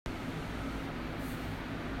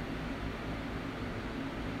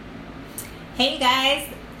Hey guys,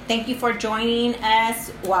 thank you for joining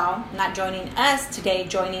us. Well, not joining us today,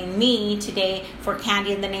 joining me today for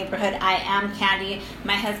Candy in the Neighborhood. I am Candy.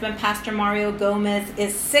 My husband, Pastor Mario Gomez,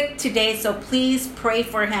 is sick today, so please pray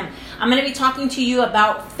for him. I'm going to be talking to you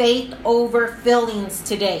about faith over feelings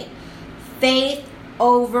today. Faith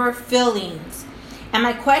over feelings. And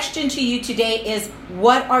my question to you today is,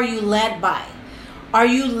 what are you led by? Are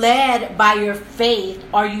you led by your faith?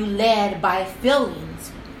 Are you led by feelings?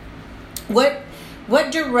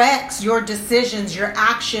 What directs your decisions, your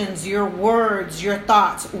actions, your words, your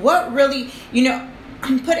thoughts? What really,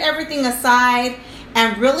 put everything aside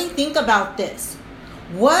and really think about this.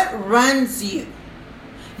 What runs you?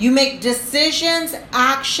 You make decisions,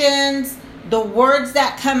 actions, the words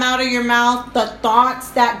that come out of your mouth, the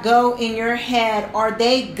thoughts that go in your head, are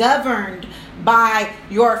they governed by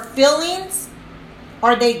your feelings?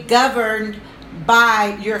 Are they governed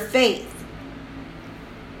by your faith?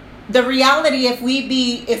 The reality,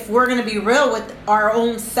 if we're going to be real with our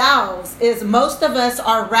own selves, is most of us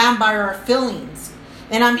are ran by our feelings.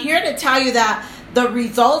 And I'm here to tell you that the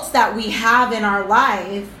results that we have in our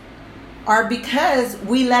life are because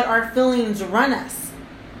we let our feelings run us.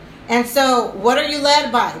 And so, what are you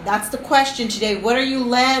led by? That's the question today. What are you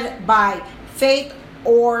led by? Faith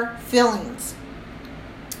or feelings?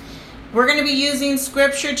 We're going to be using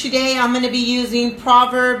scripture today. I'm going to be using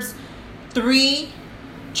Proverbs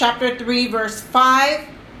chapter 3, verse 5,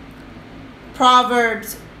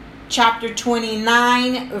 Proverbs chapter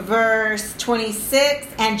 29, verse 26,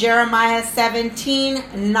 and Jeremiah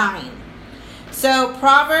 17:9. So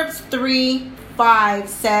Proverbs 3:5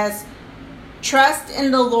 says, "Trust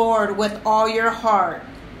in the Lord with all your heart,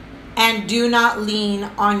 and do not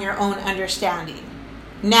lean on your own understanding."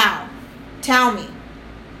 Now, tell me,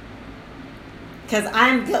 because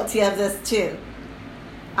I'm guilty of this too.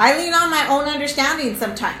 I lean on my own understanding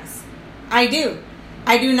sometimes. I do.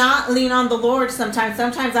 I do not lean on the Lord sometimes.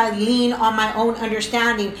 Sometimes I lean on my own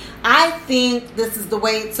understanding. I think this is the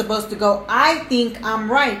way it's supposed to go. I think I'm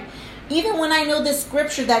right. Even when I know the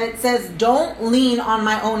scripture that it says, don't lean on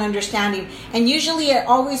my own understanding. And usually it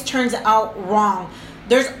always turns out wrong.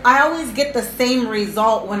 I always get the same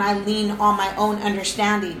result when I lean on my own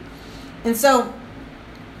understanding. And so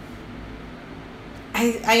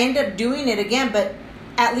I end up doing it again, but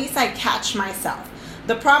at least I catch myself.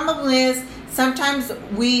 The problem is sometimes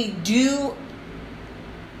we do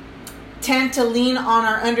tend to lean on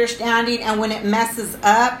our understanding, and when it messes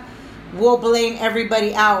up, we'll blame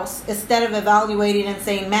everybody else instead of evaluating and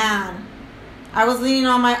saying, man, I was leaning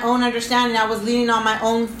on my own understanding. I was leaning on my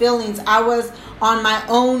own feelings. I was on my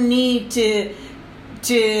own need to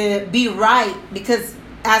be right, because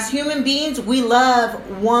as human beings, we love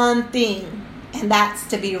one thing, and that's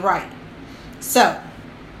to be right. So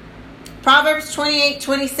Proverbs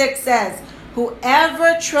 28:26 says,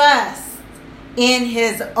 "Whoever trusts in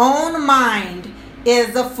his own mind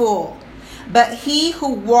is a fool, but he who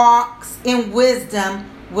walks in wisdom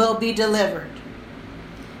will be delivered."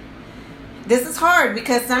 This is hard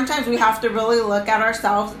because sometimes we have to really look at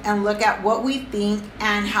ourselves and look at what we think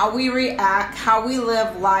and how we react, how we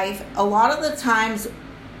live life. A lot of the times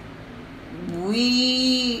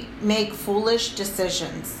we make foolish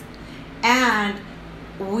decisions, and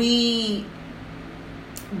we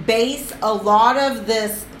base a lot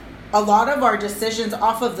of our decisions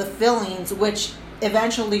off of the feelings, which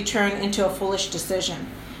eventually turn into a foolish decision.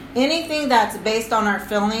 Anything that's based on our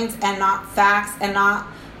feelings and not facts and not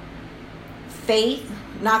faith,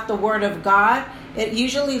 not the word of God, it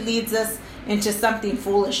usually leads us into something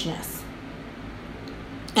foolishness.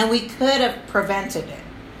 And we could have prevented it.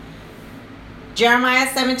 Jeremiah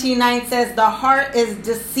 17:9 says, "The heart is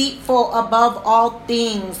deceitful above all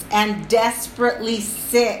things and desperately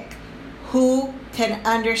sick. Who can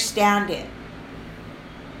understand it?"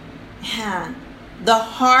 Man, the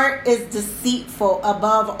heart is deceitful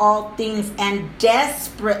above all things and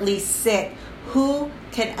desperately sick. Who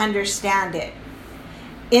can understand it?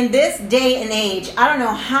 In this day and age, I don't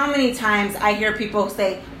know how many times I hear people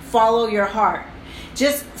say, follow your heart.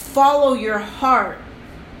 Just follow your heart.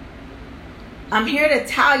 I'm here to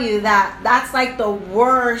tell you that that's like the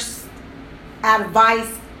worst advice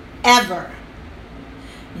ever.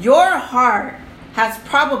 Your heart has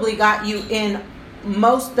probably got you in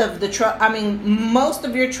most of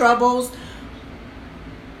your troubles.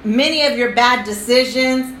 Many of your bad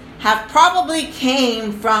decisions have probably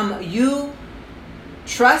came from you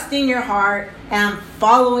trusting your heart and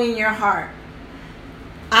following your heart.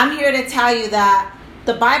 I'm here to tell you that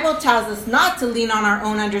the Bible tells us not to lean on our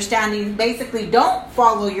own understanding. Basically, don't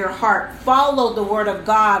follow your heart. Follow the word of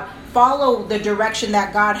God. follow the direction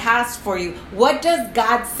that God has for you. What does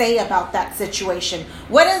God say about that situation?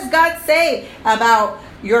 What does God say about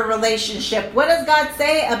your relationship? What does God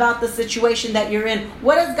say about the situation that you're in?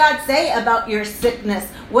 What does God say about your sickness?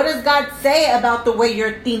 What does God say about the way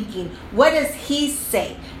you're thinking? What does He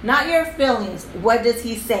say? Not your feelings. What does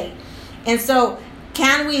He say? And so,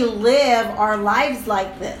 can we live our lives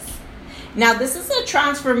like this? Now, this is a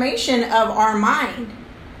transformation of our mind,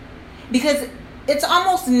 because it's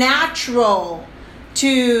almost natural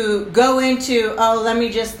to go into, oh, let me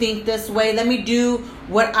just think this way. Let me do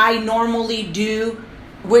what I normally do,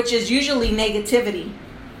 which is usually negativity.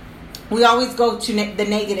 We always go to the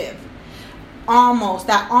negative.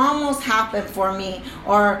 That almost happened for me,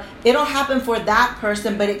 or it'll happen for that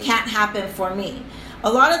person, but it can't happen for me.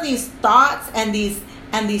 A lot of these thoughts and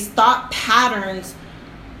these thought patterns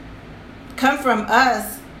come from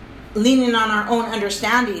us leaning on our own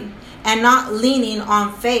understanding and not leaning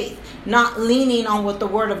on faith, not leaning on what the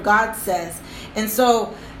Word of God says. And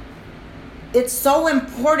so it's so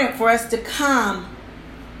important for us to come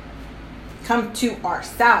to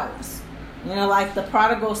ourselves. You know, like the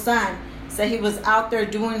prodigal son said, he was out there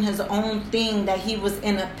doing his own thing, that he was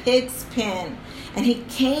in a pig's pen, and he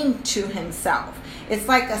came to himself. It's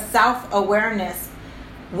like a self-awareness.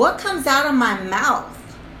 What comes out of my mouth?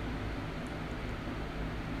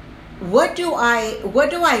 What do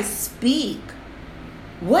I speak?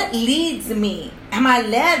 What leads me? Am I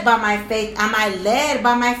led by my faith? Am I led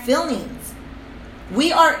by my feelings?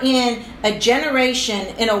 We are in a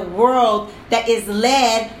generation, in a world that is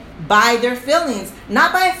led by their feelings,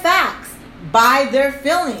 not by facts, by their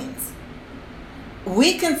feelings.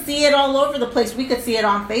 We can see it all over the place. We could see it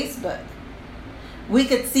on Facebook. We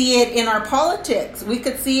could see it in our politics. We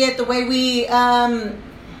could see it the way we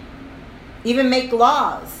even make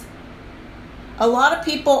laws. A lot of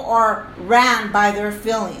people are ran by their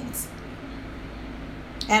feelings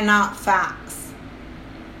and not facts.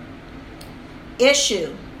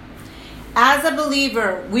 Issue. As a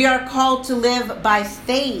believer, we are called to live by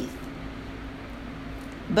faith.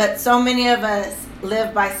 But so many of us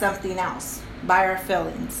live by something else, by our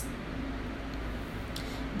feelings.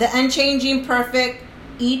 The unchanging, perfect,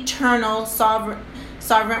 eternal, sovereign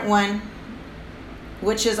one,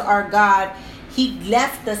 which is our God, He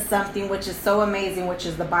left us something which is so amazing, which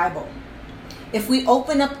is the Bible. If we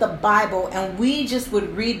open up the Bible and we just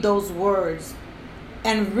would read those words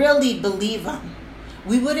and really believe them,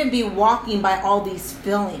 we wouldn't be walking by all these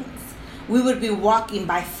feelings. We would be walking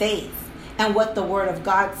by faith and what the Word of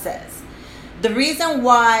God says. The reason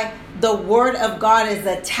why the Word of God is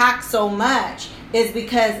attacked so much is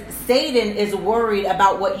because Satan is worried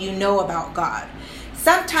about what you know about God.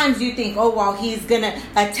 Sometimes you think, oh, well, he's going to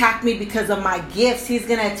attack me because of my gifts. He's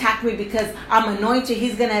going to attack me because I'm anointed.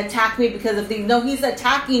 He's going to attack me because of things. No, he's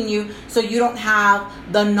attacking you so you don't have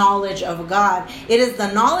the knowledge of God. It is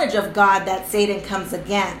the knowledge of God that Satan comes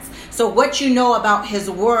against. So what you know about His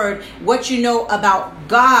Word, what you know about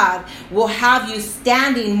God, will have you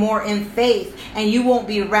standing more in faith, and you won't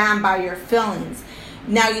be ran by your feelings.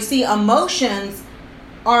 Now, you see, emotions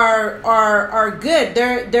are good.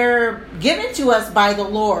 They're given to us by the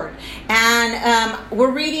Lord, and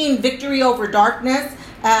we're reading Victory Over Darkness,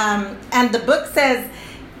 and the book says,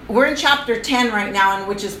 we're in chapter 10 right now, and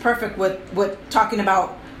which is perfect with talking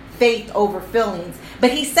about faith over feelings.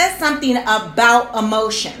 But he says something about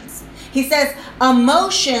emotions. He says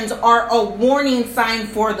emotions are a warning sign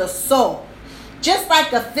for the soul, just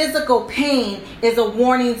like a physical pain is a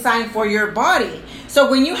warning sign for your body.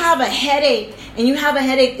 So when you have a headache,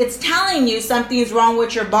 it's telling you something's wrong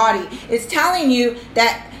with your body. It's telling you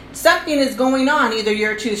that something is going on. Either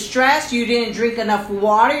you're too stressed, you didn't drink enough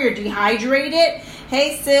water, you're dehydrated.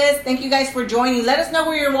 Hey sis, thank you guys for joining. Let us know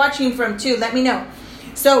where you're watching from too. Let me know.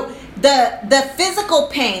 So the physical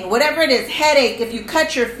pain, whatever it is, headache, if you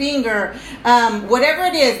cut your finger, whatever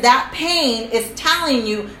it is, that pain is telling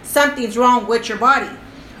you something's wrong with your body.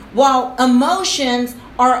 While emotions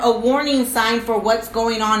are a warning sign for what's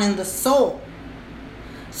going on in the soul.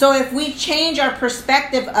 So if we change our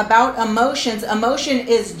perspective about emotions, emotion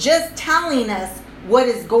is just telling us what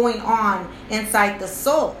is going on inside the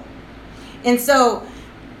soul. And so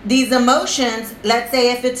these emotions, let's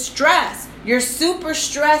say if it's stress, you're super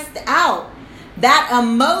stressed out. That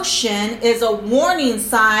emotion is a warning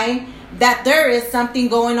sign that there is something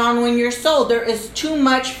going on in your soul. There is too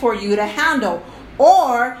much for you to handle.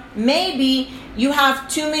 Or maybe you have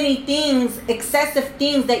too many things, excessive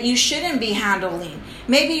things that you shouldn't be handling.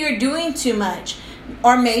 Maybe you're doing too much.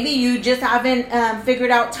 Or maybe you just haven't figured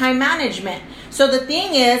out time management. So the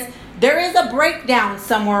thing is, there is a breakdown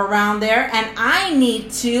somewhere around there, and I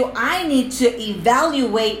need to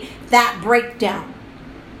evaluate that breakdown.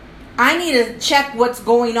 I need to check what's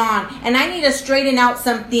going on, and I need to straighten out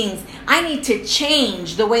some things. I need to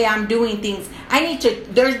change the way I'm doing things.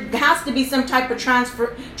 There has to be some type of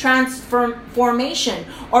transformation,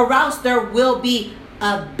 or else there will be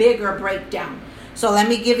a bigger breakdown. So let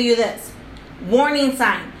me give you this. Warning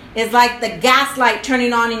sign is like the gas light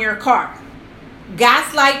turning on in your car.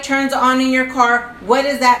 Gas light turns on in your car. What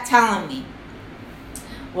is that telling me?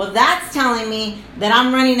 Well, that's telling me that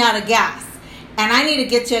I'm running out of gas and I need to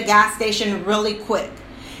get to a gas station really quick.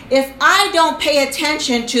 If I don't pay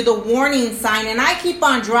attention to the warning sign and I keep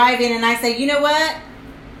on driving and I say, you know what?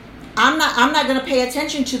 I'm not going to pay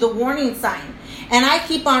attention to the warning sign, and I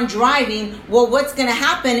keep on driving, well, what's going to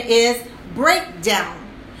happen is breakdown.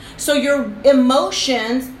 So your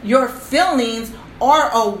emotions, your feelings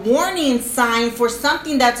are a warning sign for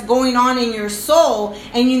something that's going on in your soul,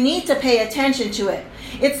 and you need to pay attention to it.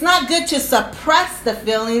 It's not good to suppress the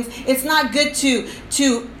feelings. It's not good to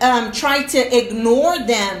try to ignore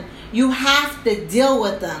them. You have to deal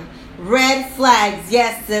with them. Red flags,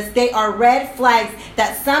 yes, sis, they are red flags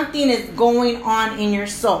that something is going on in your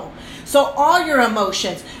soul. So all your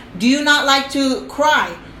emotions. Do you not like to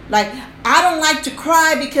cry? Like, I don't like to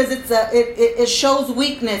cry because it shows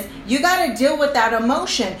weakness. You got to deal with that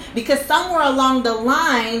emotion, because somewhere along the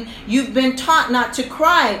line you've been taught not to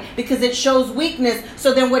cry because it shows weakness.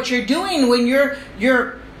 So then what you're doing when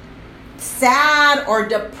you're sad or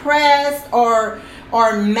depressed or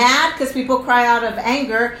mad, because people cry out of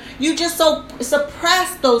anger, you just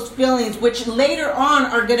suppress those feelings, which later on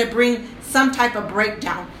are going to bring some type of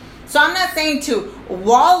breakdown. So I'm not saying to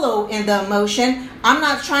wallow in the emotion. I'm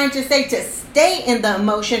not trying to say to stay in the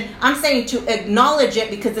emotion. I'm saying to acknowledge it,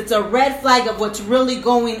 because it's a red flag of what's really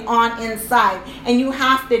going on inside. And you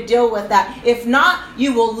have to deal with that. If not,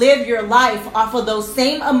 you will live your life off of those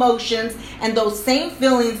same emotions and those same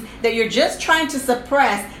feelings that you're just trying to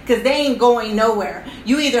suppress, because they ain't going nowhere.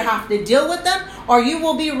 You either have to deal with them or you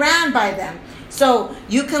will be ran by them. So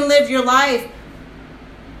you can live your life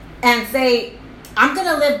and say, I'm going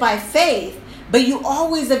to live by faith, but you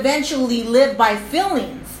always eventually live by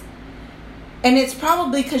feelings. And it's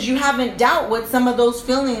probably because you haven't dealt with some of those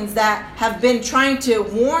feelings that have been trying to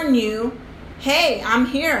warn you, hey, I'm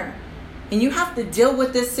here. And you have to deal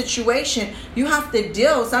with this situation. You have to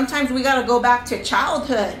deal. Sometimes we got to go back to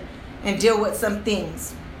childhood and deal with some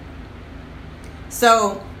things.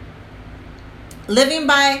 So, living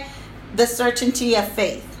by the certainty of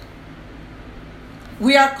faith.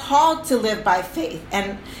 We are called to live by faith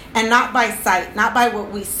and not by sight, not by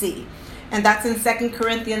what we see. And that's in 2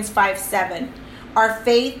 Corinthians 5:7. Our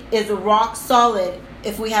faith is rock solid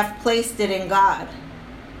if we have placed it in God.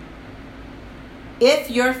 If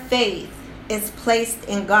your faith is placed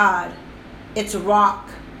in God, it's rock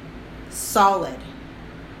solid.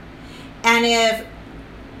 And if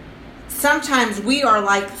sometimes we are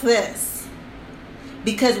like this,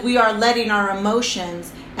 because we are letting our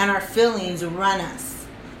emotions and our feelings run us,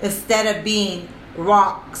 instead of being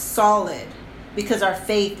rock solid, because our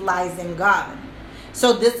faith lies in God.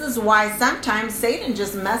 So this is why sometimes Satan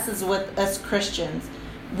just messes with us Christians.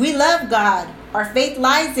 We love God. Our faith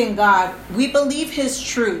lies in God. We believe His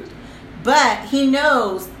truth. But He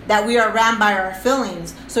knows that we are ran by our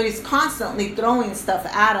feelings. So He's constantly throwing stuff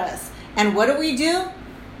at us. And what do?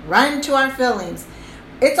 Run to our feelings.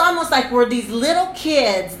 It's almost like we're these little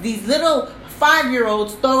kids, these little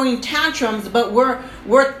 5-year-olds throwing tantrums, but we're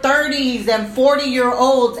 30s and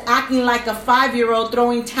 40-year-olds acting like a 5-year-old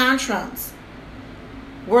throwing tantrums.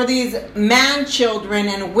 We're these man children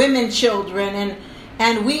and women children,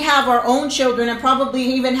 and we have our own children and probably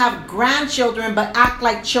even have grandchildren, but act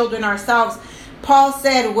like children ourselves. Paul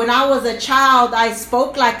said, when I was a child, I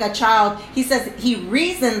spoke like a child. He says he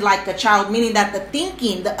reasoned like a child, meaning that the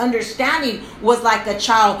thinking, the understanding was like a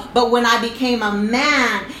child. But when I became a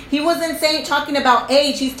man, he wasn't talking about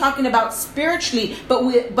age. He's talking about spiritually. But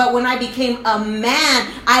when I became a man,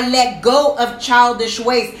 I let go of childish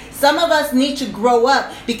ways. Some of us need to grow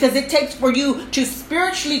up, because it takes for you to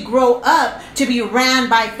spiritually grow up to be ran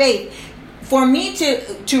by faith. For me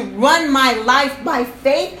to run my life by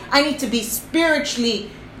faith, I need to be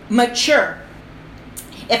spiritually mature.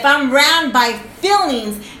 If I'm ran by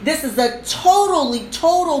feelings, this is a total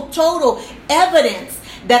evidence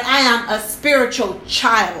that I am a spiritual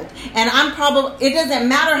child. And it doesn't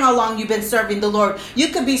matter how long you've been serving the Lord. You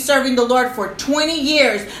could be serving the Lord for 20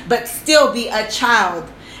 years, but still be a child.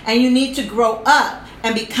 And you need to grow up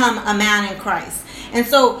and become a man in Christ. And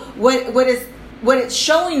so what it's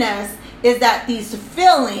showing us is that these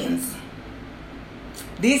feelings,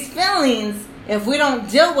 These feelings, if we don't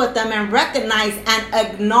deal with them and recognize and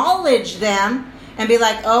acknowledge them and be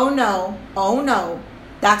like, oh no,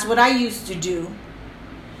 that's what I used to do,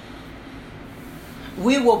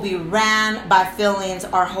 we will be ran by feelings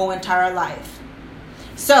our whole entire life.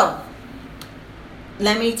 So,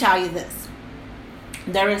 let me tell you this.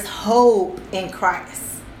 There is hope in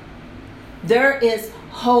Christ. There is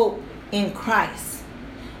hope in Christ.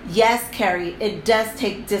 Yes, Carrie, it does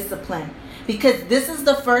take discipline. Because this is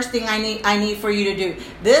the first thing I need for you to do.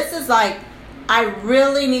 This is like, I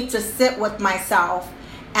really need to sit with myself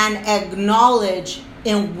and acknowledge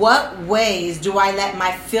in what ways do I let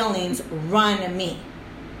my feelings run me.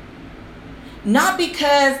 Not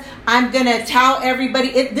because I'm going to tell everybody.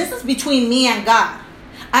 This is between me and God.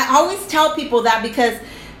 I always tell people that because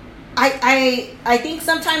I think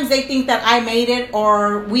sometimes they think that I made it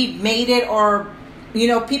or we made it, or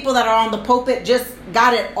people that are on the pulpit just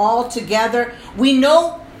got it all together. We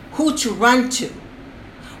know who to run to.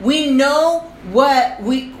 We know what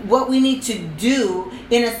we need to do,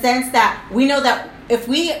 in a sense that we know that if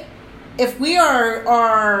we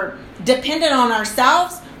are dependent on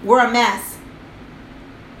ourselves, we're a mess.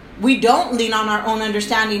 We don't lean on our own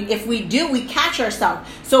understanding. If we do, we catch ourselves.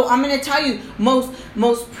 So I'm going to tell you,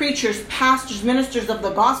 most preachers, pastors, ministers of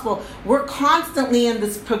the gospel, we're constantly in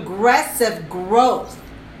this progressive growth.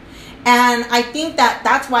 And I think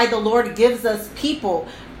that's why the Lord gives us people.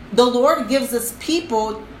 The Lord gives us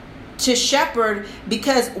people to shepherd,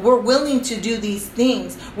 because we're willing to do these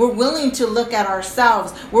things. We're willing to look at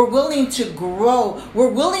ourselves. We're willing to grow. We're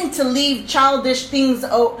willing to leave childish things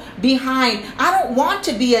behind. I don't want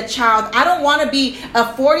to be a child. I don't want to be a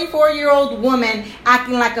 44-year-old woman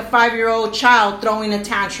acting like a 5-year-old child throwing a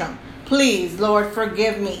tantrum. Please, Lord,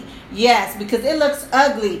 forgive me. Yes, because it looks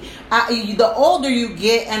ugly. The older you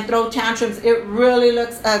get and throw tantrums, it really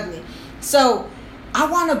looks ugly. So I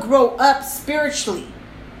want to grow up spiritually.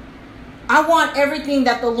 I want everything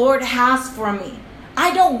that the Lord has for me.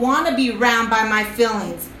 I don't want to be ran by my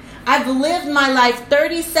feelings. I've lived my life,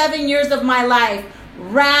 37 years of my life,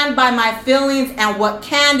 ran by my feelings and what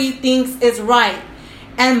Candy thinks is right.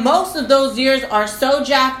 And most of those years are so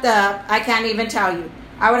jacked up, I can't even tell you.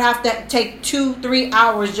 I would have to take 2-3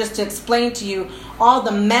 hours just to explain to you all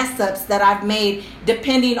the mess ups that I've made,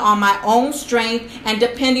 depending on my own strength and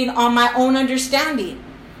depending on my own understanding.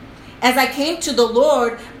 As I came to the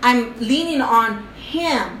Lord, I'm leaning on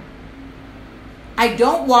Him. I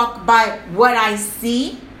don't walk by what I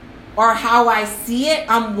see or how I see it.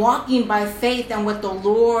 I'm walking by faith and what the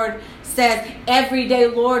Lord says. Every day,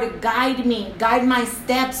 Lord, guide me. Guide my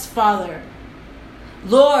steps, Father.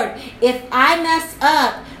 Lord, if I mess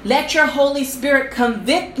up, let your Holy Spirit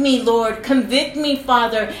convict me, Lord. Convict me,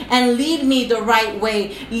 Father, and lead me the right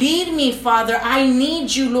way. Lead me, Father. I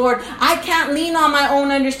need you, Lord. I can't lean on my own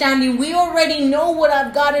understanding. We already know what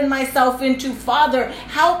I've gotten myself into. Father,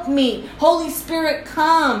 help me. Holy Spirit,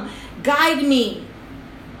 come. Guide me.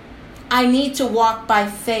 I need to walk by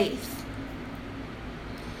faith.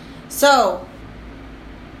 So,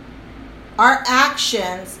 our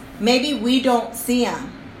actions, maybe we don't see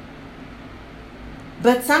them.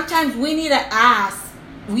 But sometimes we need to ask.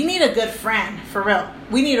 We need a good friend, for real.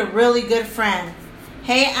 We need a really good friend.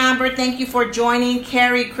 Hey, Amber, thank you for joining.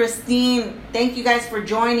 Carrie, Christine, thank you guys for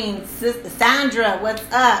joining. Sandra, what's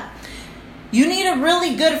up? You need a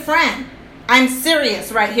really good friend. I'm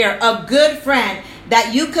serious right here. A good friend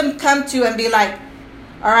that you can come to and be like,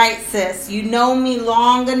 all right, sis, you know me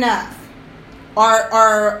long enough. Or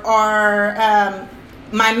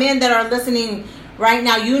my men that are listening right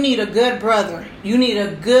now, you need a good brother. You need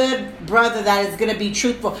a good brother that is going to be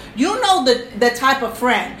truthful. You know the type of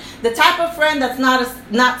friend. The type of friend that's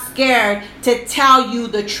not scared to tell you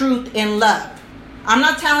the truth in love. I'm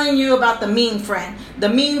not telling you about the mean friend. The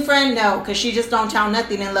mean friend, no, because she just don't tell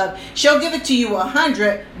nothing in love. She'll give it to you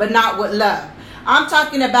 100, but not with love. I'm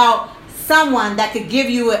talking about someone that could give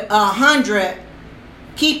you 100,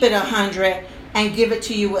 keep it 100, and give it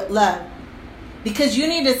to you with love. Because you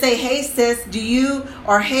need to say, hey sis,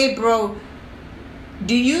 hey bro,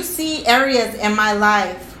 do you see areas in my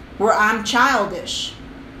life where I'm childish?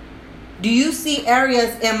 Do you see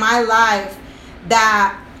areas in my life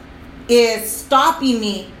that is stopping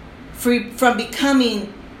me from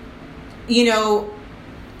becoming,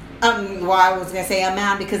 I was going to say a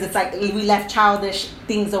man, because it's like we left childish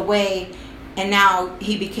things away and now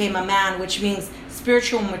he became a man, which means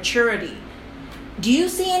spiritual maturity. Do you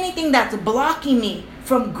see anything that's blocking me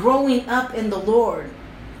from growing up in the Lord?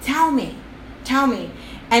 Tell me.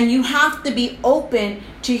 And you have to be open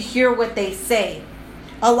to hear what they say.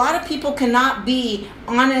 A lot of people cannot be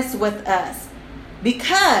honest with us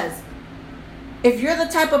because If you're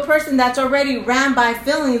the type of person that's already ran by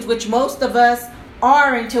feelings, which most of us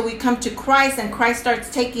are until we come to Christ and Christ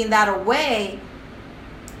starts taking that away,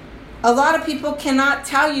 a lot of people cannot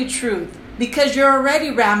tell you truth because you're already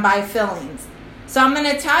ran by feelings. So I'm going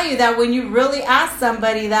to tell you that when you really ask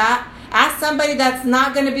somebody that's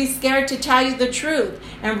not going to be scared to tell you the truth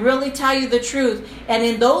and really tell you the truth. And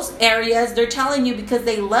in those areas, they're telling you because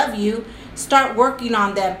they love you, start working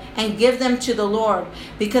on them and give them to the Lord.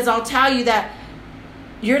 Because I'll tell you that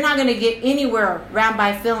you're not going to get anywhere ran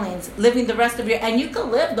by feelings, living the rest of your, and you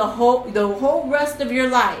can live the whole rest of your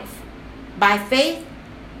life by faith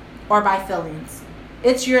or by feelings.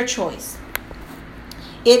 It's your choice.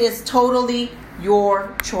 It is totally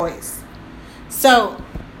your choice. So,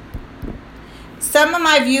 some of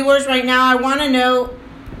my viewers right now, I want to know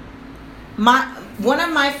one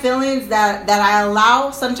of my feelings that I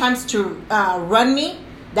allow sometimes to run me,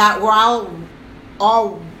 that where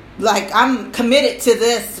I'll like I'm committed to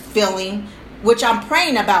this feeling, which I'm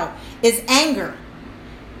praying about, is anger.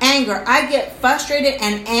 Anger. I get frustrated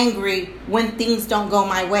and angry when things don't go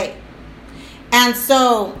my way. And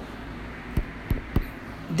so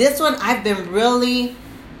this one I've been really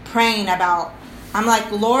praying about. I'm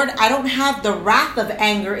like, Lord, I don't have the wrath of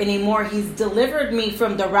anger anymore. He's delivered me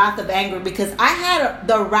from the wrath of anger, because I had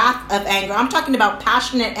the wrath of anger. I'm talking about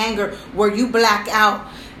passionate anger where you black out.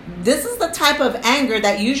 This is the type of anger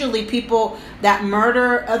that usually people that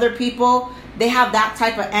murder other people, they have that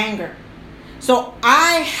type of anger. So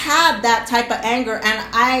I had that type of anger,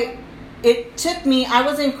 and it took me, I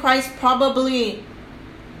was in Christ probably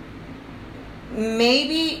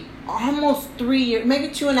maybe almost 3 years, maybe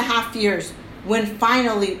 2.5 years, when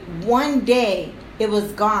finally one day it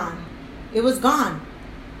was gone. It was gone.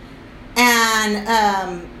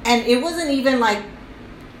 And it wasn't even like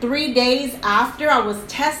 3 days after I was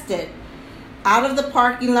tested out of the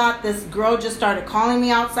parking lot. This girl just started calling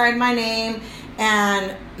me outside my name,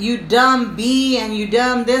 and you dumb B, and you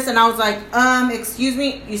dumb this. And I was like, excuse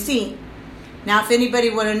me. You see, now if anybody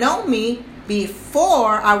would have known me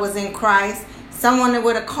before I was in Christ, someone that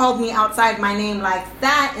would have called me outside my name like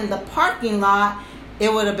that in the parking lot,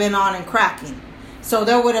 it would have been on and cracking. So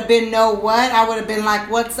there would have been no what. I would have been like,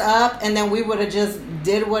 what's up? And then we would have just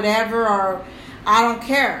did whatever, or I don't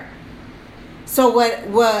care. So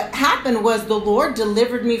what happened was the Lord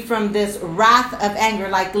delivered me from this wrath of anger,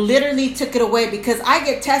 like literally took it away, because I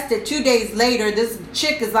get tested 2 days later. This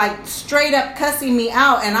chick is like straight up cussing me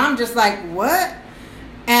out, and I'm just like, what?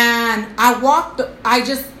 And I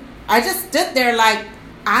just stood there like,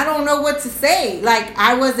 I don't know what to say. Like,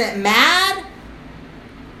 I wasn't mad.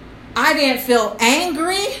 I didn't feel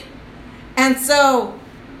angry. And so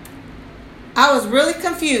I was really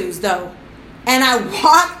confused though. And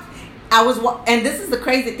and this is the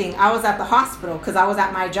crazy thing. I was at the hospital because I was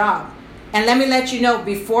at my job. And let me let you know,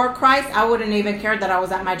 before Christ, I wouldn't even care that I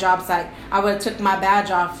was at my job site. I would have took my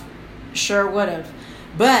badge off. Sure would have.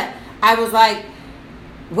 But I was like,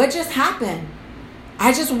 what just happened?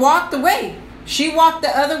 I just walked away. She walked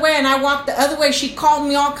the other way and I walked the other way. She called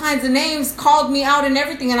me all kinds of names, called me out and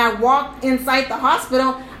everything. And I walked inside the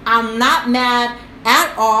hospital. I'm not mad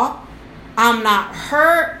at all. I'm not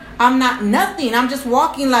hurt. I'm not nothing. I'm just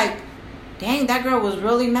walking like, dang, that girl was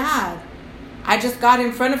really mad. I just got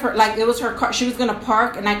in front of her. Like, it was her car. She was going to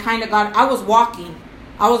park, and I was walking.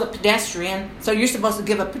 I was a pedestrian. So you're supposed to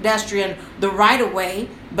give a pedestrian the right of way,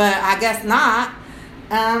 but I guess not.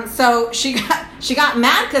 So she got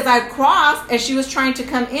mad because I crossed and she was trying to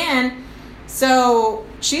come in. So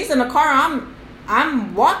she's in the car.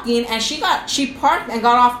 I'm walking, and she parked and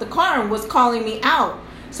got off the car and was calling me out.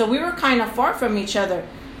 So we were kind of far from each other.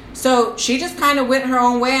 So she just kind of went her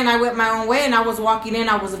own way and I went my own way, and I was walking in.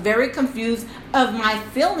 I was very confused of my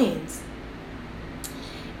feelings.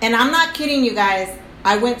 And I'm not kidding you guys.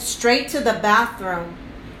 I went straight to the bathroom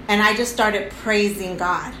and I just started praising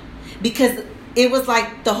God, because it was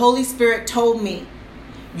like the Holy Spirit told me,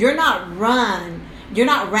 you're not ran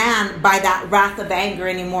by that wrath of anger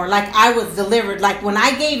anymore. Like, I was delivered. Like, when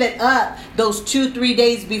I gave it up those 2-3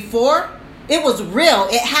 days before, it was real.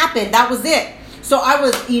 It happened. That was it. So I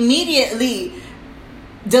was immediately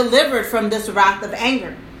delivered from this wrath of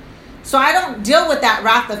anger. So I don't deal with that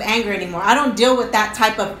wrath of anger anymore. I don't deal with that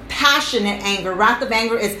type of passionate anger. Wrath of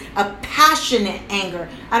anger is a passionate anger.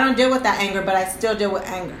 I don't deal with that anger, but I still deal with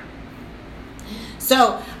anger.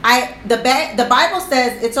 So the Bible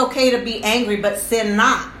says it's okay to be angry, but sin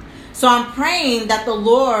not. So I'm praying that the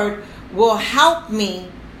Lord will help me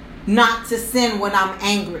not to sin when I'm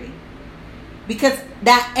angry, because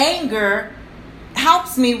that anger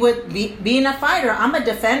helps me with being a fighter. I'm a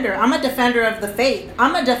defender. I'm a defender of the faith.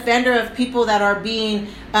 I'm a defender of people that are being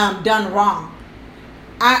done wrong.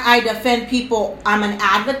 I defend people. I'm an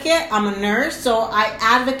advocate. I'm a nurse. So I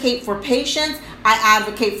advocate for patients. I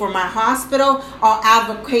advocate for my hospital. I'll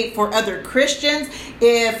advocate for other Christians.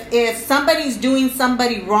 If somebody's doing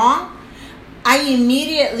somebody wrong, I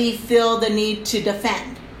immediately feel the need to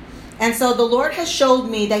defend. And so the Lord has showed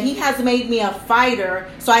me that He has made me a fighter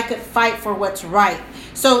so I could fight for what's right.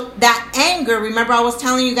 So that anger, remember I was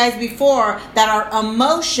telling you guys before that our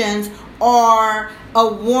emotions are a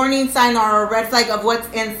warning sign or a red flag of what's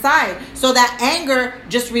inside. So that anger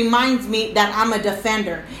just reminds me that I'm a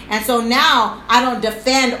defender. And so now I don't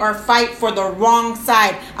defend or fight for the wrong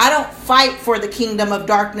side. I don't fight for the kingdom of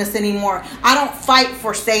darkness anymore. I don't fight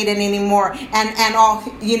for Satan anymore and all,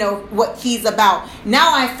 what he's about.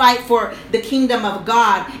 Now I fight for the kingdom of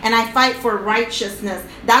God, and I fight for righteousness.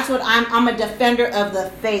 That's what I'm a defender of the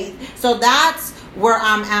faith. So that's where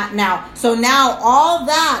I'm at now. So now all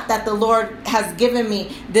that the Lord has given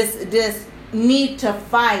me, this need to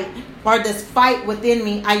fight, or this fight within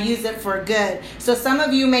me, I use it for good. So some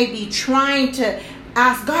of you may be trying to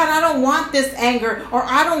ask God, I don't want this anger, or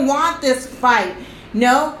I don't want this fight.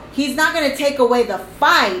 No, He's not going to take away the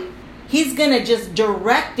fight. He's going to just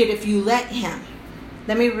direct it if you let Him.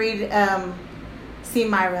 Let me read, see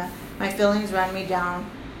Myra, my feelings run me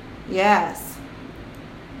down. Yes.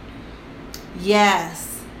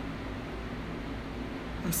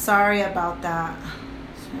 I'm sorry about that.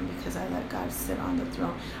 Because I let God sit on the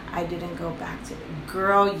throne, I didn't go back to it.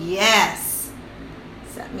 Girl, yes.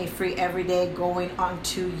 Set me free every day, going on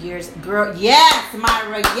 2 years. Girl, yes,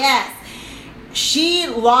 Myra, yes. She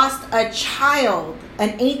lost a child,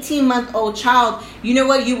 an 18-month-old child. You know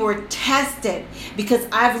what? You were tested, because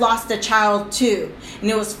I've lost a child too. And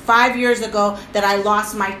it was 5 years ago that I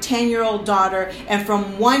lost my 10-year-old daughter. And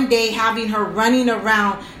from one day having her running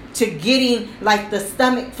around to getting like the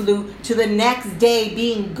stomach flu to the next day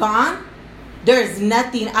being gone, there's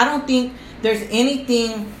nothing. I don't think there's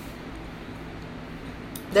anything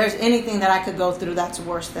that I could go through that's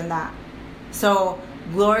worse than that. So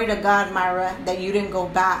glory to God, Myra, that you didn't go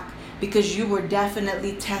back, because you were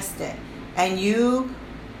definitely tested. And you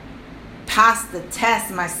passed the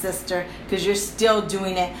test, my sister, because you're still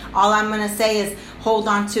doing it. All I'm going to say is hold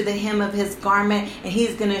on to the hem of His garment, and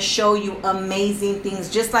He's going to show you amazing things,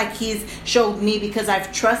 just like He's showed me, because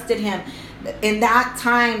I've trusted Him. In that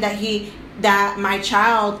time that my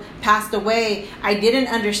child passed away, I didn't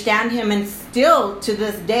understand Him, and still to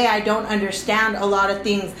this day I don't understand a lot of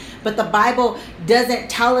things. But the Bible doesn't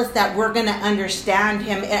tell us that we're going to understand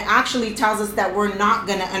Him. It actually tells us that we're not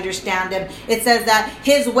going to understand Him. It says that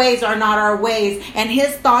His ways are not our ways, and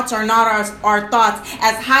His thoughts are not our thoughts.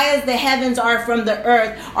 As high as the heavens are from the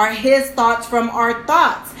earth are His thoughts from our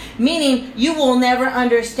thoughts. Meaning you will never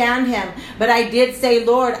understand Him. But I did say,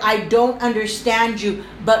 Lord, I don't understand you,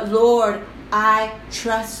 but Lord, I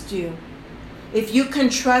trust you. If you can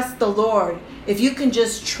trust the Lord, if you can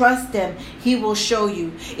just trust Him, He will show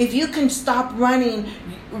you. If you can stop running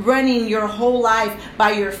your whole life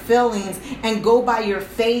by your feelings and go by your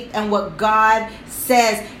faith and what God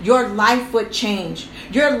says, your life would change.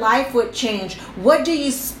 Your life would change. What do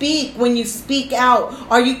you speak when you speak out?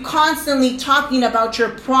 Are you constantly talking about your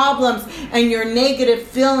problems and your negative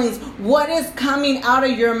feelings? What is coming out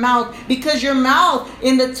of your mouth? Because your mouth,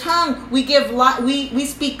 in the tongue, we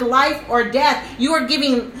speak life or death. You are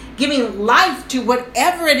giving life to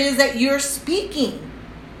whatever it is that you're speaking.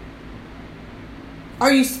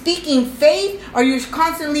 Are you speaking faith? Or are you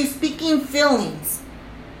constantly speaking feelings?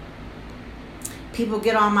 People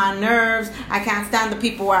get on my nerves. I can't stand the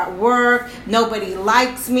people at work. Nobody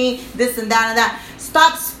likes me. This and that and that.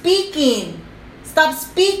 Stop speaking. Stop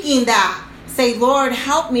speaking that. Say, Lord,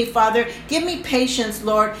 help me, Father. Give me patience,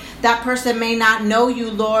 Lord. That person may not know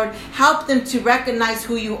you, Lord. Help them to recognize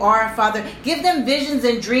who you are, Father. Give them visions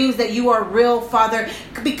and dreams that you are real, Father.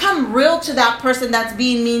 Become real to that person that's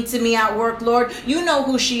being mean to me at work, Lord. You know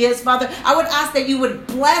who she is, Father. I would ask that you would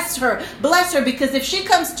bless her. Bless her, because if she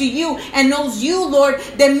comes to you and knows you, Lord,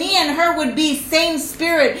 then me and her would be same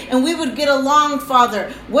spirit and we would get along,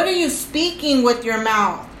 Father. What are you speaking with your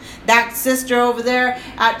mouth? That sister over there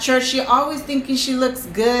at church, she always thinking she looks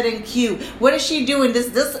good and cute. What is she doing?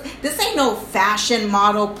 This ain't no fashion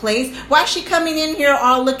model place. Why is she coming in here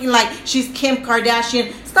all looking like she's Kim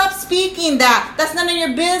Kardashian? Stop speaking that. That's none of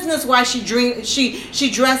your business why she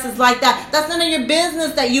dresses like that. That's none of your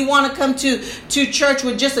business that you want to come to church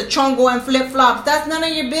with just a chongo and flip-flops. That's none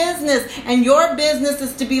of your business. And your business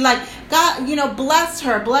is to be like, God, bless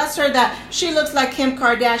her. Bless her that she looks like Kim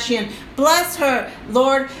Kardashian. Bless her,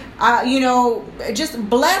 Lord. Just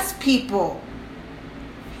bless people.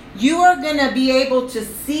 You are going to be able to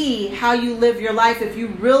see how you live your life if you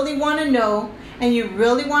really want to know and you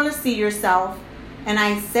really want to see yourself, and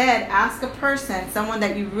I said, ask a person, someone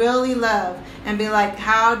that you really love, and be like,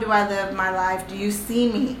 how do I live my life? Do you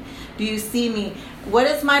see me? Do you see me? What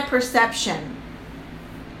is my perception?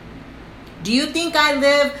 Do you think I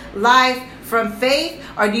live life from faith,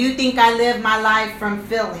 or do you think I live my life from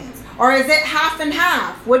feelings? Or is it half and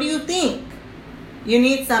half? What do you think? You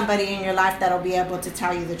need somebody in your life that'll be able to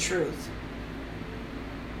tell you the truth.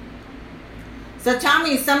 So tell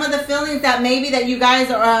me some of the feelings that maybe that you guys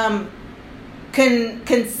are,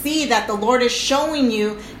 can see that the Lord is showing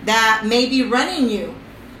you that may be running you.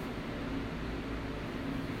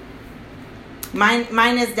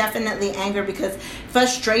 Mine is definitely anger, because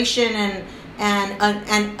frustration and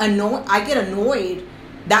I get annoyed.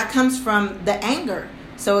 That comes from the anger.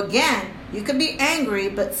 So again, you could be angry,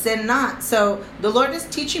 but sin not. So the Lord is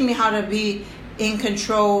teaching me how to be in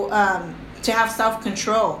control, to have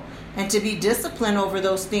self-control, and to be disciplined over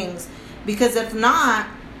those things. Because if not,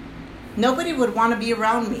 nobody would want to be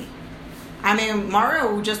around me. I mean,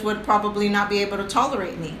 Mario just would probably not be able to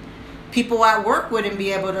tolerate me. People at work wouldn't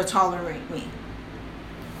be able to tolerate me.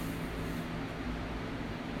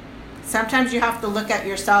 Sometimes you have to look at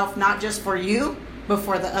yourself, not just for you, but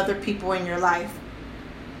for the other people in your life.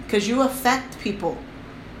 Because you affect people.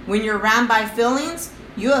 When you're ran by feelings,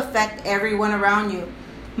 you affect everyone around you.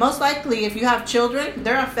 Most likely, if you have children,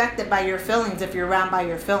 they're affected by your feelings. If you're ran by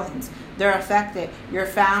your feelings, they're affected. Your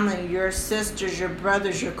family, your sisters, your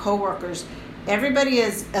brothers, your coworkers. Everybody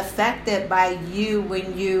is affected by you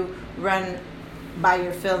when you run by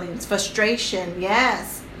your feelings. Frustration,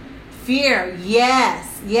 yes. Fear,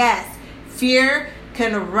 yes. Fear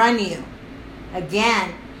can run you.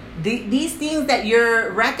 Again, these things that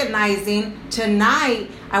you're recognizing tonight,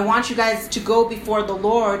 I want you guys to go before the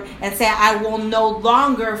Lord and say, I will no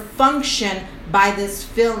longer function by this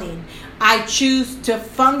feeling. I choose to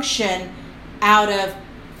function out of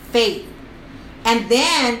faith. And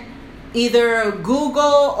then either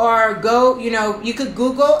Google or go, you could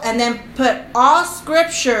Google and then put all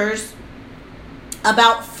scriptures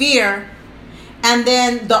about fear, and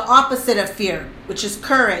then the opposite of fear, which is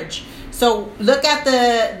courage. So look at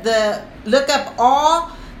look up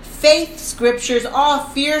all faith scriptures, all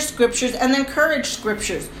fear scriptures, and then courage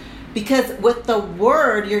scriptures. Because with the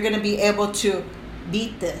word, you're going to be able to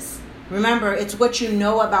beat this. Remember, it's what you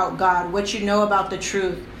know about God, what you know about the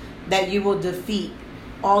truth, that you will defeat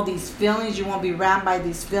all these feelings. You won't be ran by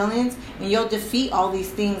these feelings, and you'll defeat all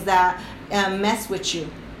these things that mess with you.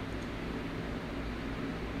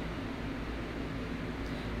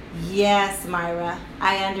 Yes, Myra,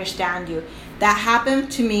 I understand you. That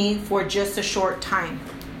happened to me for just a short time.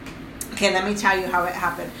 Okay, let me tell you how it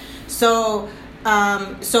happened. So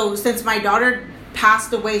since my daughter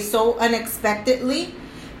passed away so unexpectedly,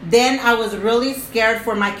 then I was really scared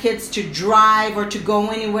for my kids to drive or to go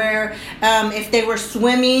anywhere. If they were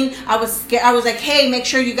swimming, I was scared. I was like, hey, make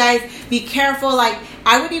sure you guys be careful. Like,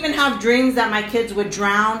 I would even have dreams that my kids would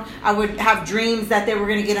drown. I would have dreams that they were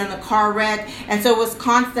going to get in a car wreck. And so it was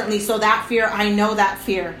constantly. So that fear, I know that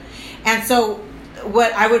fear. And so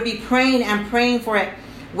what I would be praying for it.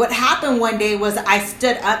 What happened one day was I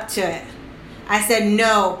stood up to it. I said,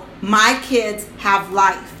 no, my kids have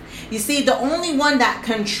life. You see, the only one that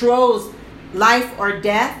controls life or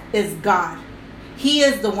death is God. He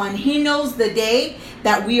is the one. He knows the day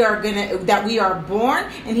that we are born,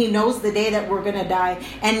 and he knows the day that we're gonna die.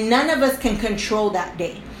 And none of us can control that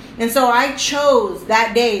day. And so I chose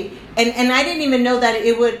that day, and I didn't even know that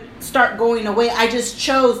it would start going away. I just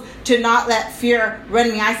chose to not let fear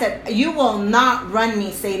run me. I said, you will not run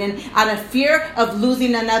me, Satan, out of fear of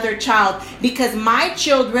losing another child, because my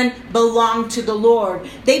children belong to the Lord.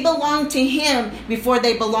 They belong to him before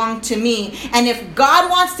they belong to me. And if God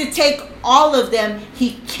wants to take all of them,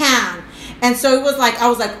 he can. And so it was like, I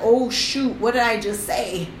was like, oh shoot, what did I just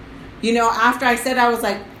say? After I said, I was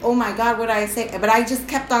like, oh my God, what did I say? But I just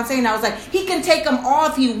kept on saying, I was like, he can take them all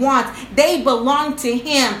if he wants. They belong to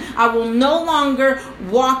him. I will no longer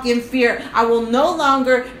walk in fear. I will no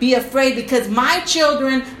longer be afraid, because my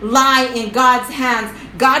children lie in God's hands.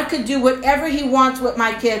 God could do whatever he wants with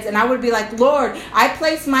my kids. And I would be like, Lord, I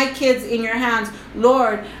place my kids in your hands.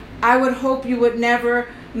 Lord, I would hope you would never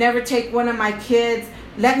take one of my kids.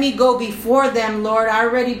 Let me go before them, Lord. I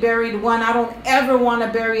already buried one. I don't ever want to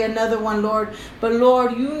bury another one, Lord. But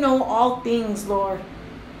Lord, you know all things, Lord.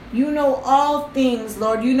 You know all things,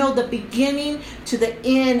 Lord. You know the beginning to the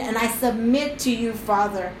end. And I submit to you,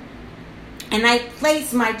 Father. And I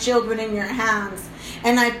place my children in your hands.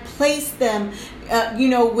 And I place them,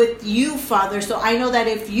 with you, Father. So I know that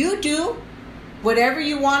if you do whatever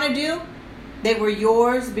you want to do, they were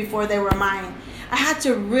yours before they were mine. I had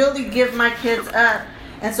to really give my kids up.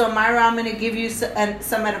 And so, Myra, I'm going to give you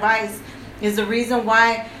some advice. Is the reason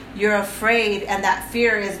why you're afraid and that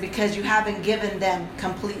fear is because you haven't given them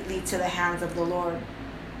completely to the hands of the Lord.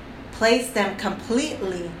 Place them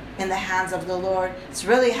completely in the hands of the Lord. It's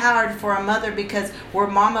really hard for a mother because we're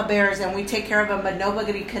mama bears and we take care of them, but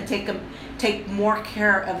nobody can take more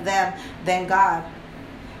care of them than God.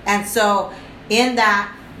 And so in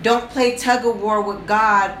that, don't play tug of war with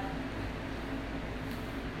God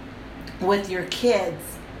with your kids.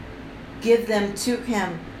 Give them to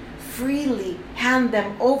Him freely. Hand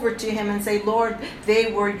them over to Him and say, Lord,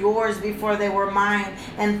 they were yours before they were mine.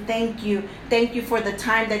 And thank you. Thank you for the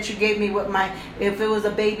time that you gave me with if it was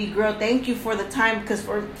a baby girl, thank you for the time. Because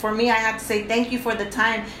for me, I have to say thank you for the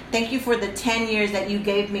time. Thank you for the 10 years that you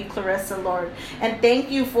gave me, Clarissa, Lord. And thank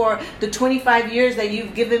you for the 25 years that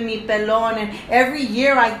you've given me, Pelon. And every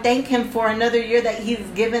year I thank Him for another year that He's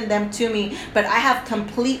given them to me. But I have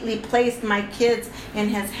completely placed my kids in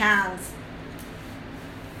His hands.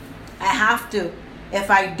 I have to. If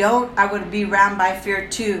I don't, I would be ran by fear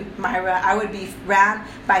too, Myra. I would be ran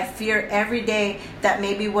by fear every day that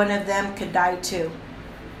maybe one of them could die too.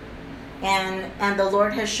 And the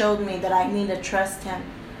Lord has showed me that I need to trust Him.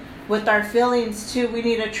 With our feelings too, we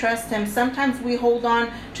need to trust Him. Sometimes we hold on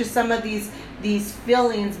to some of these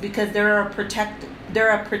feelings because they're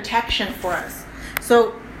a protection for us.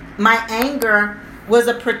 So my anger was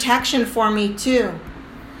a protection for me too.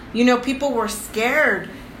 You know, people were scared.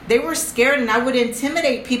 They were scared, and I would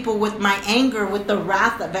intimidate people with my anger, with the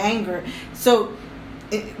wrath of anger. So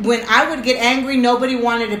when I would get angry, nobody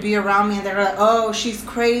wanted to be around me. And they were like, oh, she's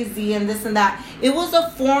crazy and this and that. It was a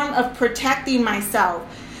form of protecting myself.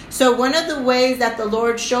 So one of the ways that the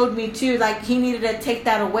Lord showed me too, like He needed to take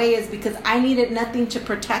that away, is because I needed nothing to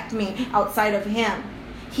protect me outside of Him.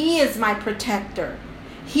 He is my protector.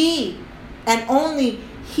 He and only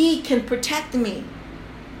He can protect me.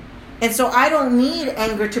 And so I don't need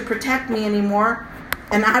anger to protect me anymore.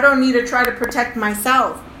 And I don't need to try to protect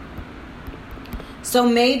myself. So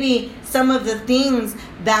maybe some of the things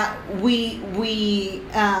that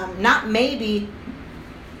not maybe,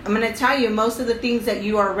 I'm going to tell you, most of the things that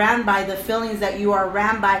you are ran by, the feelings that you are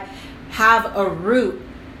ran by, have a root.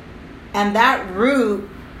 And that root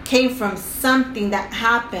came from something that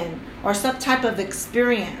happened or some type of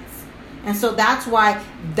experience. And so that's why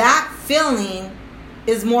that feeling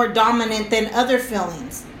is more dominant than other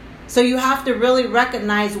feelings. So you have to really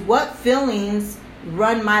recognize what feelings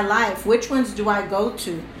run my life. Which ones do I go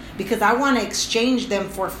to? Because I want to exchange them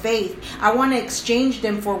for faith. I want to exchange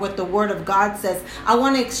them for what the Word of God says. I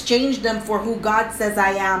want to exchange them for who God says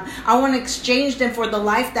I am. I want to exchange them for the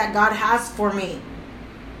life that God has for me.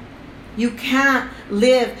 You can't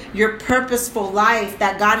live your purposeful life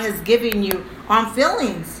that God has given you on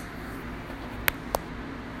feelings.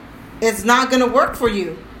 It's not going to work for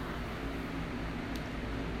you.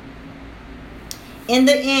 In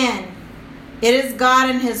the end, it is God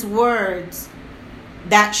and His words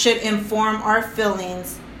that should inform our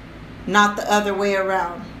feelings, not the other way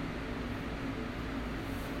around.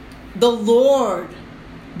 The Lord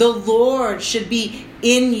should be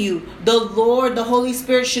in you. The Lord, the Holy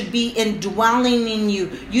Spirit should be indwelling in you.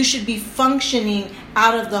 You should be functioning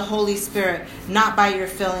out of the Holy Spirit, not by your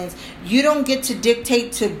feelings. You don't get to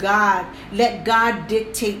dictate to God. Let God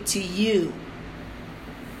dictate to you.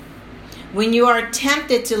 When you are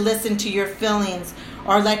tempted to listen to your feelings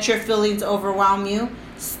or let your feelings overwhelm you,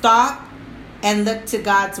 stop and look to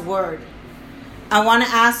God's Word. I want to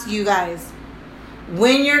ask you guys,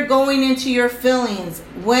 when you're going into your feelings,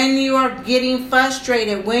 when you are getting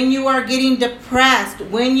frustrated, when you are getting depressed,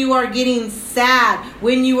 when you are getting sad,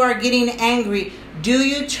 when you are getting angry, do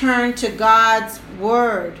you turn to God's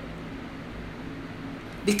Word?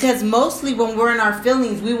 Because mostly when we're in our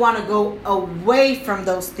feelings, we want to go away from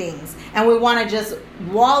those things. And we want to just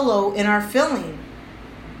wallow in our feeling.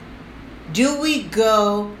 Do we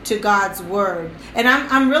go to God's Word? And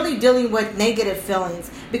I'm really dealing with negative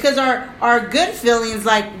feelings. Because our good feelings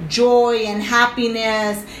like joy and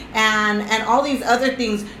happiness and all these other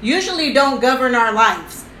things usually don't govern our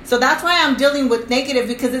lives. So that's why I'm dealing with negative,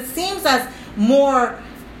 because it seems as more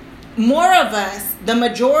of us, the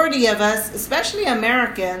majority of us, especially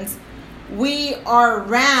Americans, we are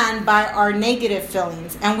ran by our negative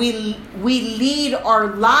feelings, and we lead our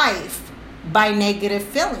life by negative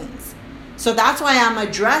feelings. So that's why I'm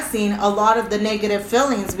addressing a lot of the negative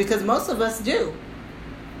feelings, because most of us do.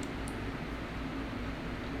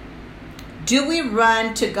 Do we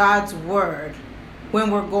run to God's Word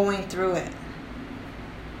when we're going through it?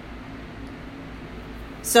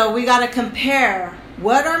 So we got to compare,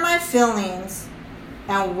 what are my feelings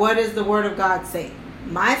And what does the Word of God say?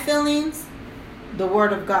 My feelings, the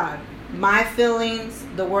Word of God. My feelings,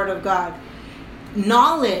 the Word of God.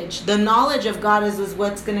 Knowledge, the knowledge of God is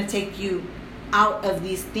what's going to take you out of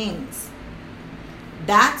these things.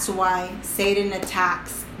 That's why Satan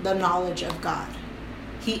attacks the knowledge of God.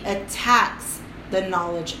 He attacks the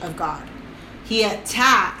knowledge of God. He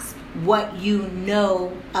attacks what you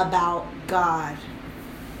know about God.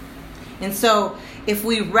 And so if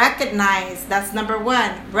we recognize, that's number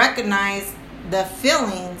one, recognize the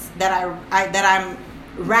feelings that I'm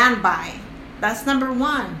ran by. That's number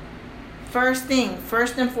one. First thing,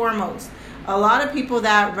 first and foremost. A lot of people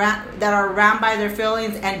that are ran by their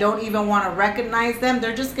feelings and don't even want to recognize them,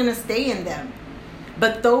 they're just going to stay in them.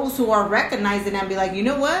 But those who are recognizing them be like, you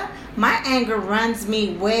know what? My anger runs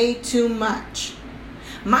me way too much.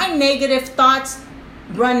 My negative thoughts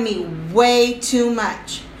run me way too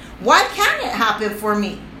much. Why can't it happen for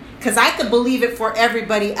me? Because I could believe it for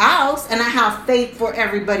everybody else and I have faith for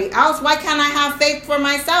everybody else. Why can't I have faith for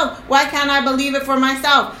myself? Why can't I believe it for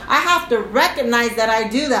myself? I have to recognize that I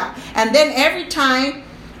do that. And then every time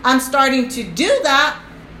I'm starting to do that,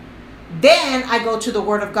 then I go to the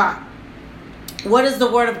Word of God. What does the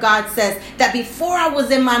Word of God says? That before I was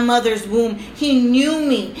in my mother's womb, He knew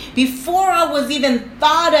me. Before I was even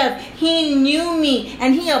thought of, He knew me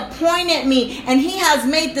and He appointed me. And He has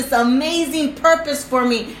made this amazing purpose for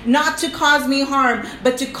me, not to cause me harm,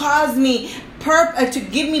 but to cause me to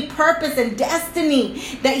give me purpose and destiny,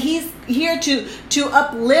 that He's here to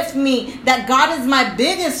uplift me, that God is my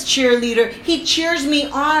biggest cheerleader. He cheers me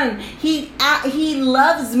on. He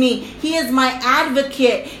loves me. He is my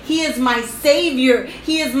advocate. He is my savior.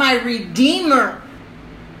 He is my redeemer.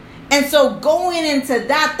 And so going into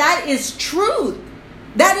that is truth.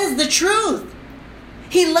 That is the truth.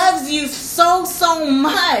 He loves you so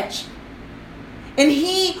much. And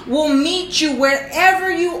He will meet you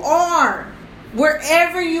wherever you are.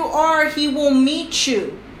 Wherever you are, He will meet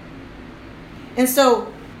you. And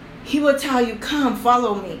so He will tell you, come,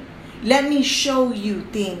 follow me. Let me show you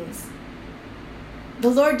things. The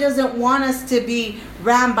Lord doesn't want us to be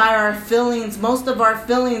ran by our feelings. Most of our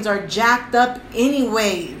feelings are jacked up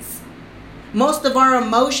anyways. Most of our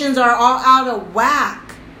emotions are all out of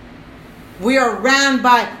whack. We are ran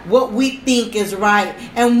by what we think is right.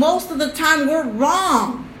 And most of the time we're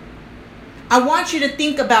wrong. I want you to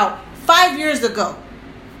think about 5 years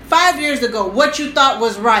ago, what you thought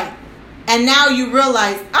was right. And now you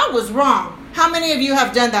realize I was wrong. How many of you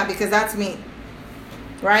have done that? Because that's me.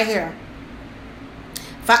 Right here.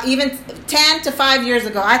 Even 10 to 5 years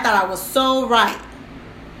ago, I thought I was so right.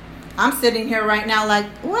 I'm sitting here right now like,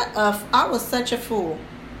 I was such a fool.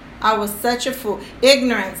 I was such a fool.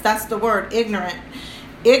 Ignorance, that's the word, ignorant.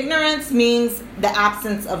 Ignorance means the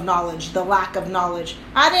absence of knowledge, the lack of knowledge.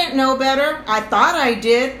 I didn't know better. I thought I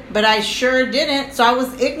did, but I sure didn't. So I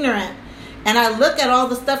was ignorant. And I look at all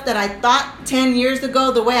the stuff that I thought 10 years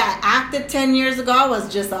ago, the way I acted 10 years ago, I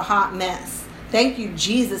was just a hot mess. Thank you,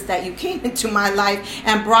 Jesus, that you came into my life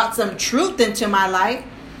and brought some truth into my life.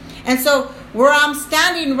 And so where I'm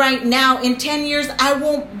standing right now, in 10 years, I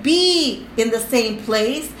won't be in the same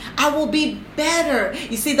place. I will be better.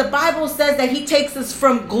 You see, the Bible says that He takes us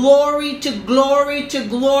from glory to glory to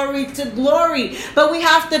glory to glory. But we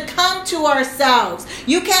have to come to ourselves.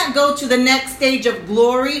 You can't go to the next stage of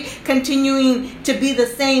glory continuing to be the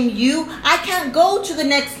same you. I can't go to the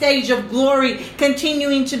next stage of glory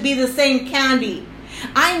continuing to be the same Candy.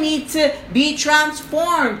 I need to be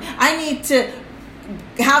transformed. I need to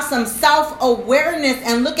have some self-awareness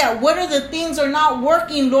and look at what are the things are not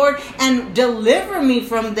working, Lord, and deliver me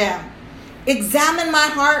from them. Examine my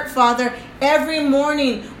heart, Father. Every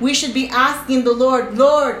morning we should be asking the Lord,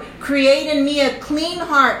 Lord, create in me a clean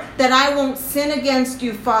heart that I won't sin against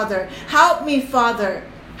you, Father. Help me, Father.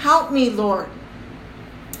 Help me, Lord.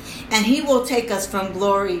 And He will take us from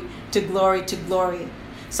glory to glory to glory.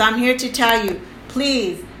 So I'm here to tell you,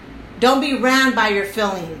 please, don't be ran by your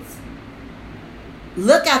feelings.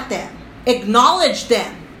 Look at them. Acknowledge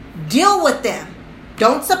them. Deal with them.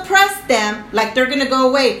 Don't suppress them like they're going to go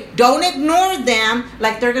away. Don't ignore them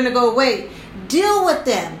like they're going to go away. Deal with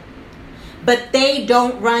them. But they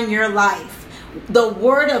don't run your life. The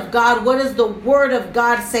Word of God, what does the Word of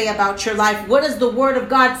God say about your life? What does the Word of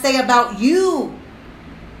God say about you?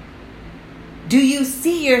 Do you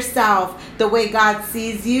see yourself the way God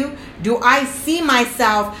sees you? Do I see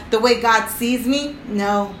myself the way God sees me?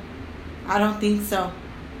 No. I don't think so.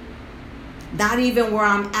 Not even where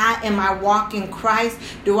I'm at in my walk in Christ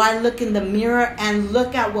do I look in the mirror and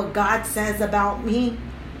look at what God says about me.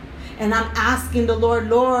 And I'm asking the Lord,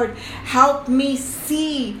 Lord, help me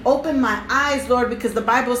see. Open my eyes, Lord, because the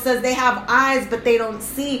Bible says they have eyes, but they don't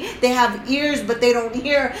see. They have ears, but they don't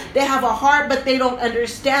hear. They have a heart, but they don't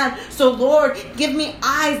understand. So, Lord, give me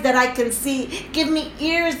eyes that I can see. Give me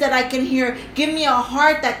ears that I can hear. Give me a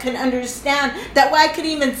heart that can understand. That way I can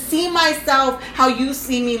even see myself how you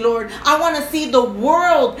see me, Lord. I want to see the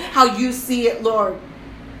world how you see it, Lord.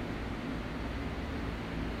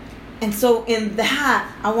 And so in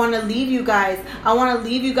that, I want to leave you guys. I want to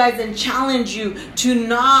leave you guys and challenge you to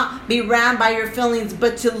not be ran by your feelings,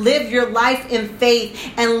 but to live your life in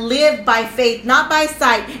faith and live by faith, not by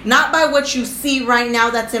sight, not by what you see right now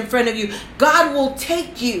that's in front of you. God will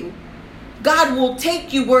take you. God will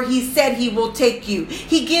take you where He said He will take you.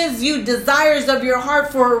 He gives you desires of your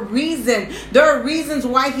heart for a reason. There are reasons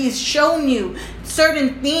why He's shown you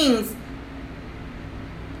certain things.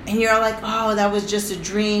 And you're like, oh, that was just a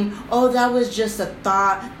dream. Oh, that was just a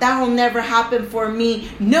thought. That will never happen for me.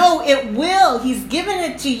 No, it will. He's given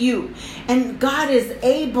it to you. And God is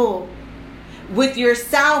able. With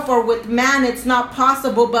yourself or with man, it's not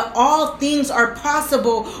possible, but all things are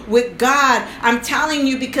possible with God. I'm telling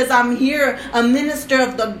you because I'm here, a minister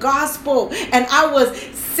of the gospel. And I was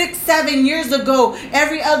 6-7 years ago,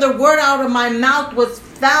 every other word out of my mouth was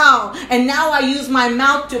foul. And now I use my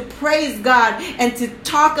mouth to praise God and to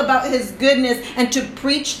talk about His goodness and to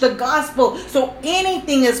preach the gospel. So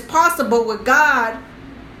anything is possible with God.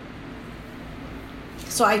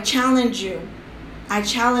 So I challenge you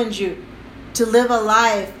to live a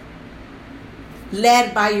life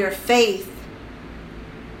led by your faith.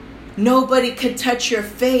 Nobody can touch your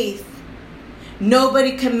faith.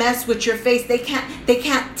 Nobody can mess with your faith. They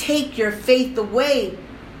can't take your faith away.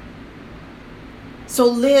 So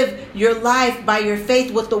live your life by your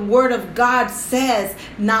faith, what the Word of God says,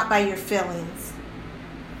 not by your feelings.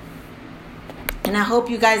 And I hope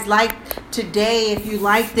you guys liked today. If you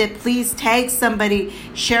liked it, please tag somebody,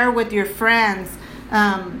 share with your friends,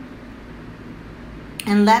 and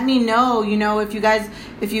let me know. If you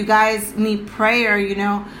guys need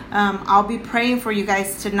prayer, I'll be praying for you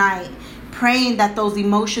guys tonight. Praying that those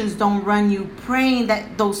emotions don't run you. Praying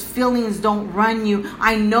that those feelings don't run you.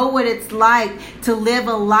 I know what it's like to live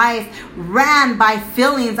a life ran by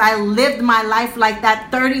feelings. I lived my life like that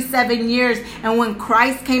 37 years. And when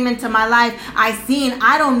Christ came into my life, I seen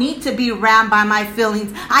I don't need to be ran by my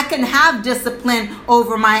feelings. I can have discipline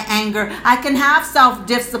over my anger. I can have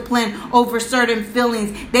self-discipline over certain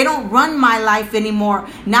feelings. They don't run my life anymore.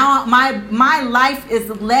 Now my life is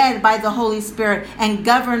led by the Holy Spirit and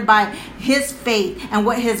governed by His faith and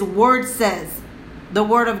what His Word says, the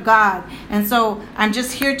Word of God. And so I'm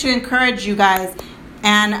just here to encourage you guys.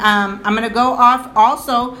 And I'm going to go off.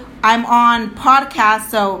 Also, I'm on podcast,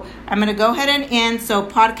 so I'm going to go ahead and end. So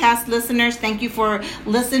podcast listeners, thank you for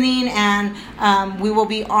listening. And we will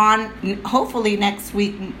be on, hopefully next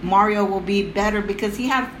week, Mario will be better because he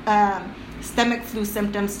had stomach flu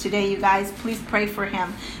symptoms today, you guys. Please pray for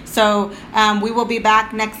him. So we will be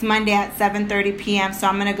back next Monday at 7:30 p.m. So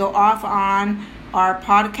I'm going to go off on our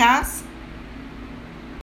podcast.